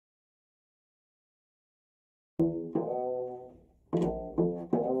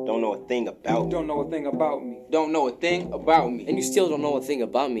don't know a thing about me. Don't know a thing about me. Don't know a thing about me. And you still don't know a thing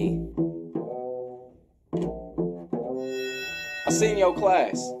about me. I sit in your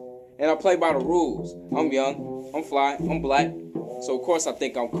class, and I play by the rules. I'm young, I'm fly, I'm black, so of course I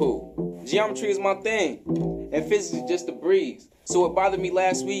think I'm cool. Geometry is my thing, and physics is just a breeze. So it bothered me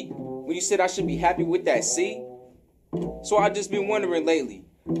last week when you said I should be happy with that C. So I just been wondering lately,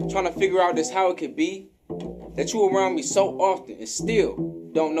 trying to figure out just how it could be that you around me so often and still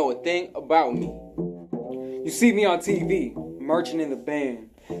don't know a thing about me. You see me on TV, marching in the band.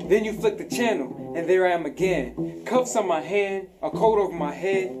 Then you flick the channel, and there I am again. Cuffs on my hand, a coat over my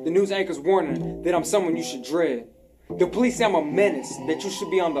head. The news anchor's warning that I'm someone you should dread. The police say I'm a menace, that you should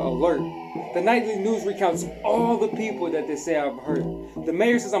be on the alert. The nightly news recounts all the people that they say I've hurt. The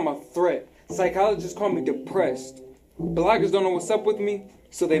mayor says I'm a threat. Psychologists call me depressed. Bloggers don't know what's up with me,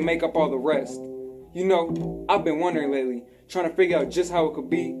 so they make up all the rest. You know, I've been wondering lately, trying to figure out just how it could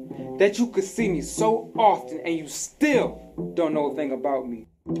be that you could see me so often and you still don't know a thing about me.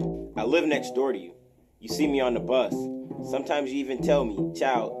 I live next door to you. You see me on the bus. Sometimes you even tell me,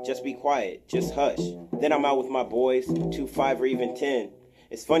 child, just be quiet, just hush. Then I'm out with my boys, 2, 5, or even 10.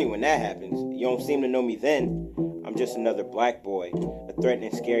 It's funny when that happens. You don't seem to know me then. I'm just another black boy, a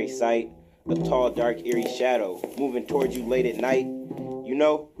threatening, scary sight, a tall, dark, eerie shadow moving towards you late at night. You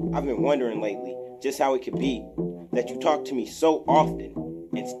know, I've been wondering lately just how it could be that you talk to me so often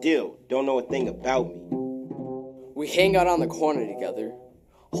and still don't know a thing about me. We hang out on the corner together,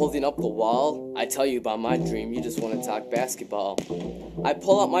 holding up the wall. I tell you about my dream, you just want to talk basketball. I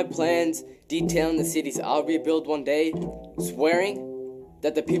pull out my plans, detailing the cities I'll rebuild one day, swearing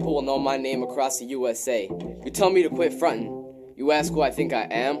that the people will know my name across the USA. You tell me to quit fronting. You ask who I think I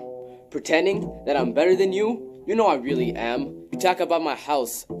am, pretending that I'm better than you. You know I really am. You talk about my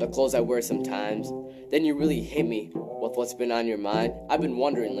house, the clothes I wear sometimes. Then you really hit me with what's been on your mind. I've been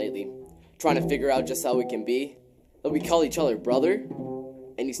wondering lately, trying to figure out just how we can be. That we call each other brother,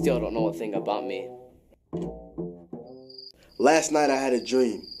 and you still don't know a thing about me. Last night I had a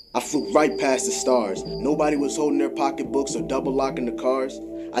dream. I flew right past the stars. Nobody was holding their pocketbooks or double locking the cars.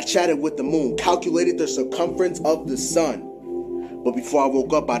 I chatted with the moon, calculated the circumference of the sun. But before I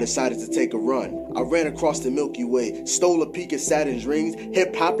woke up, I decided to take a run. I ran across the Milky Way, stole a peek at Saturn's rings,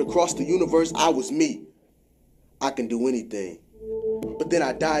 hip-hopped across the universe. I was me. I can do anything. But then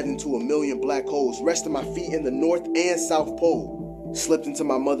I dived into a million black holes, resting my feet in the North and South Pole. Slipped into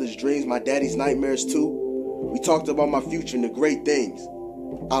my mother's dreams, my daddy's nightmares too. We talked about my future and the great things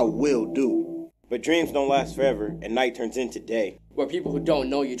I will do. But dreams don't last forever, and night turns into day. Where people who don't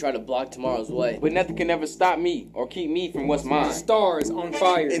know you try to block tomorrow's way. But nothing can ever stop me or keep me from what's The mine. stars on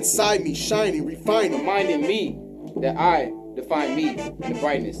fire. Inside me, shining, refining. Reminding me that I define me in the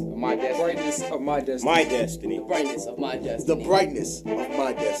brightness of my The destiny. brightness of my destiny. My destiny. The brightness of my The destiny. brightness of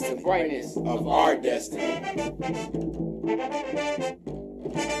my The destiny. brightness of our destiny.